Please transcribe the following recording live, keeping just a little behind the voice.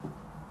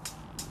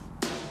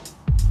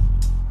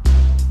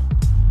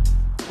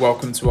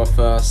welcome to our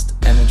first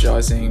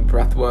Energizing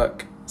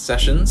Breathwork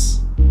sessions.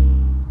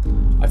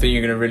 I think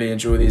you're going to really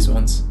enjoy these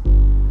ones.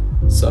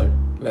 So,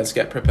 let's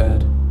get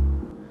prepared.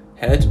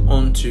 Head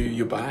onto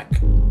your back.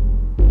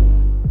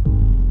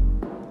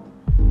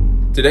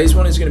 Today's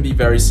one is going to be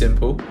very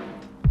simple.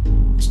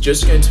 It's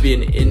just going to be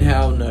an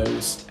inhale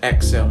nose,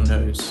 exhale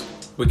nose.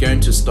 We're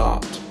going to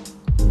start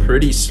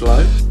pretty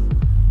slow,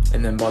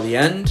 and then by the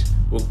end,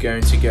 we're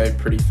going to go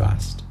pretty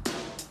fast.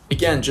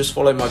 Again, just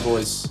follow my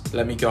voice,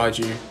 let me guide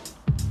you,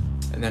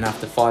 and then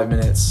after 5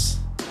 minutes,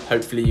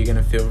 hopefully you're going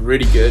to feel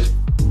really good.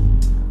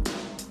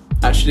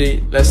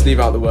 Actually, let's leave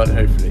out the word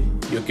hopefully.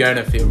 You're going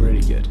to feel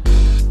really good.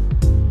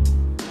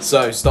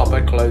 So, start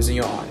by closing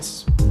your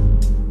eyes.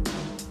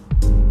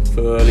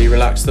 Fully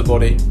relax the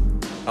body,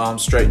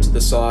 arms straight to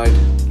the side,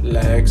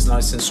 legs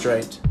nice and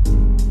straight.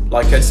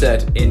 Like I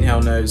said,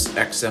 inhale nose,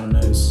 exhale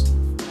nose.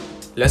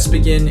 Let's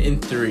begin in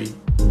 3,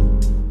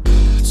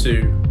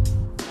 2,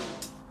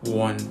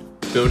 1.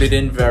 Build it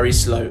in very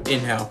slow.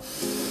 Inhale.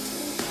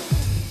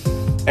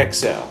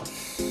 Exhale.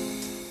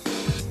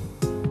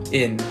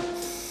 In.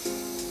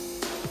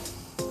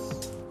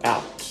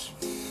 Out.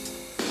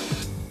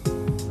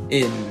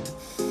 In.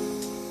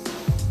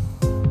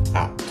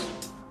 Out.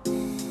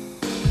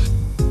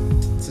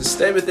 So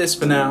stay with this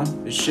for now.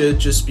 It should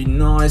just be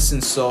nice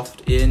and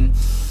soft. In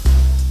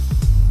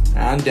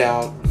and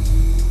out.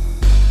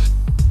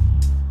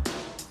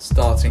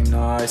 Starting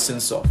nice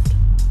and soft.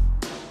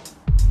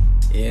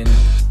 In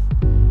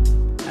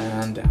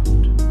and out.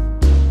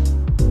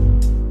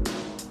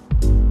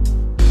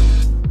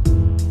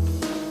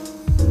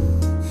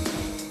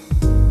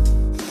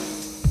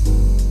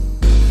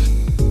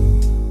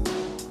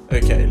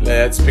 Okay,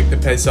 let's pick the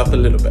pace up a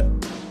little bit.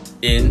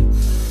 In,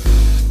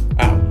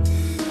 out.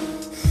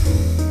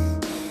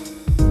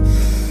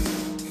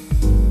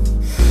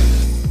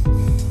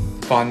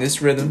 Find this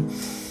rhythm.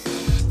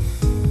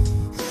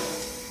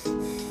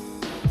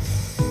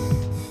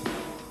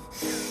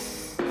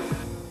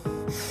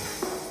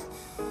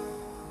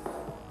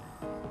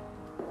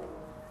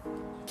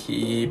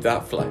 Keep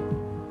that flow.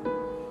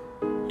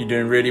 You're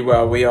doing really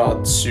well. We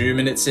are 2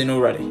 minutes in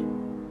already.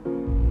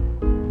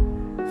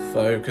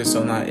 Focus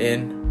on that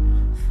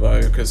in,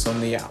 focus on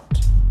the out.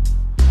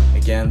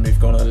 Again, we've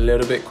gone a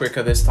little bit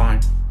quicker this time.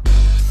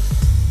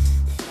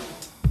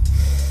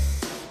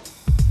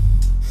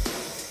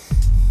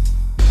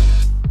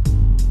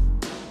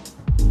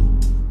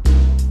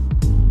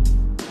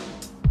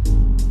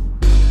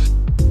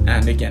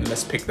 And again,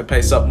 let's pick the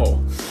pace up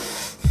more.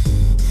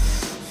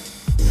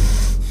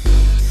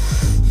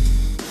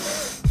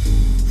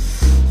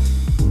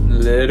 A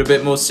little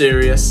bit more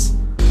serious,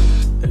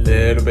 a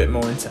little bit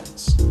more intense.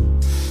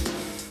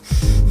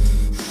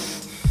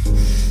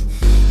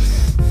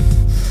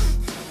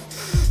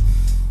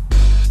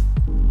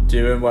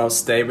 Doing well,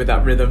 stay with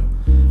that rhythm.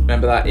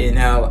 Remember that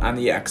inhale and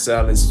the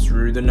exhale is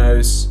through the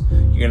nose.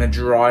 You're going to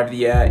drive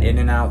the air in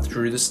and out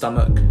through the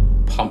stomach.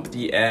 Pump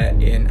the air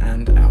in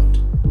and out.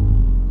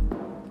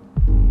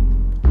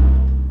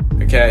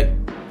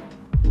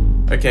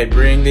 Okay,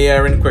 bring the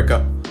air in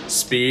quicker.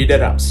 Speed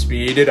it up,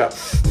 speed it up.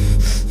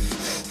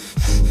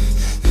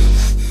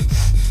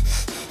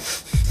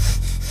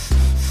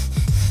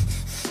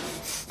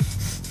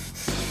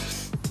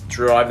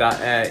 Drive that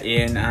air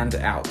in and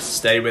out.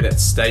 Stay with it,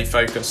 stay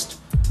focused.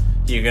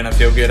 You're gonna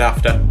feel good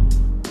after.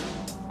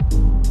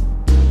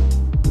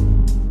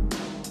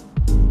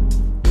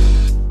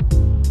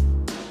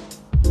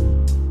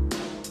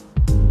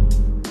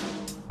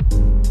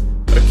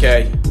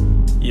 Okay,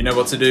 you know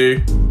what to do.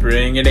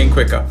 Bring it in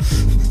quicker.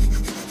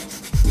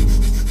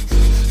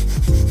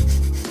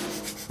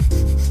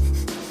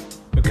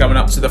 We're coming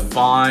up to the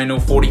final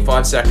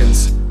 45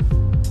 seconds.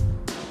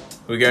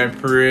 We're going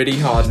pretty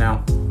hard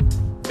now.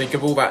 Think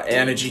of all that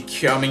energy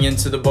coming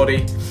into the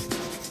body.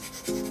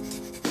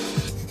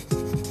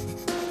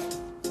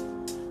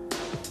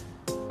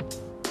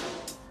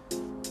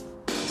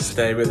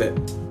 Stay with it.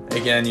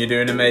 Again, you're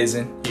doing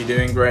amazing. You're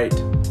doing great.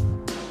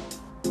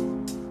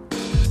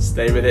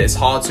 Stay with it. It's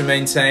hard to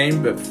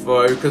maintain, but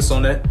focus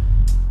on it.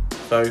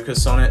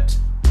 Focus on it.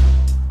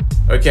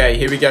 Okay,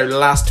 here we go.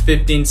 Last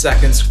 15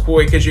 seconds.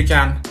 Quick as you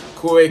can.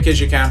 Quick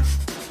as you can.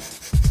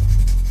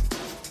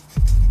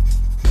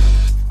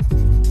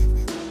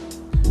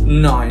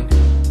 9,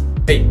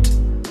 8,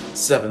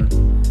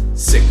 7,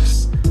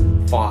 6,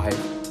 5,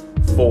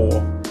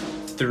 4,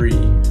 3,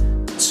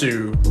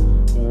 2,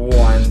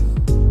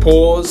 1.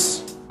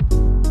 Pause.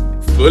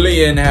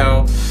 Fully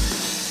inhale.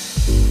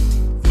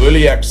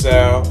 Fully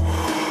exhale.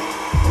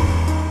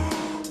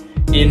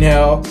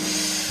 Inhale.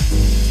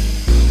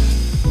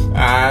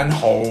 And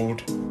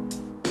hold.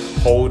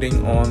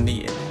 Holding on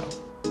the inhale.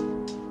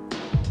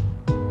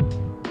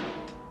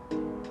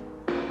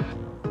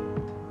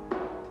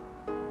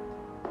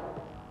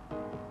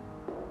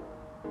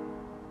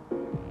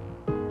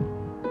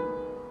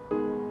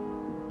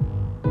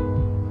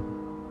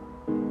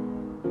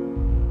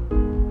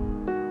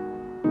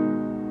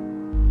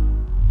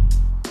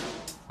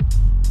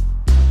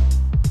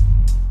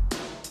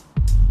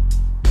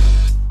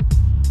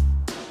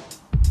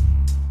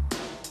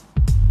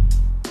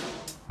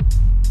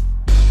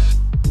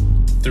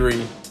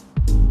 3,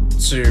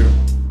 2,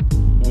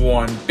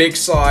 1. Big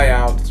sigh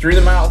out through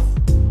the mouth.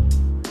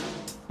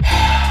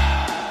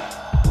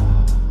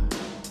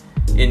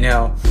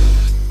 Inhale.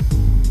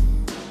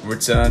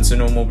 Return to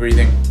normal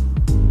breathing.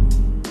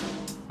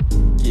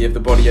 Give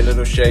the body a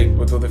little shake.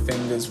 Wiggle the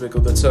fingers,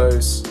 wiggle the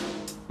toes,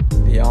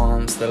 the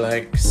arms, the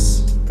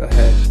legs, the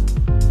head.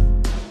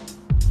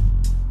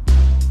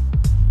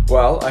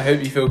 Well, I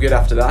hope you feel good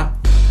after that.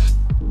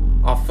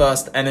 Our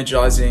first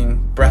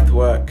Energizing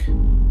Breathwork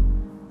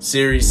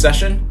series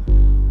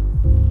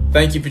session.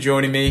 Thank you for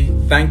joining me.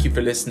 Thank you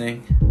for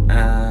listening.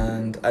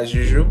 And as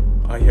usual,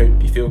 I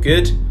hope you feel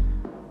good.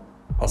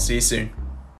 I'll see you soon.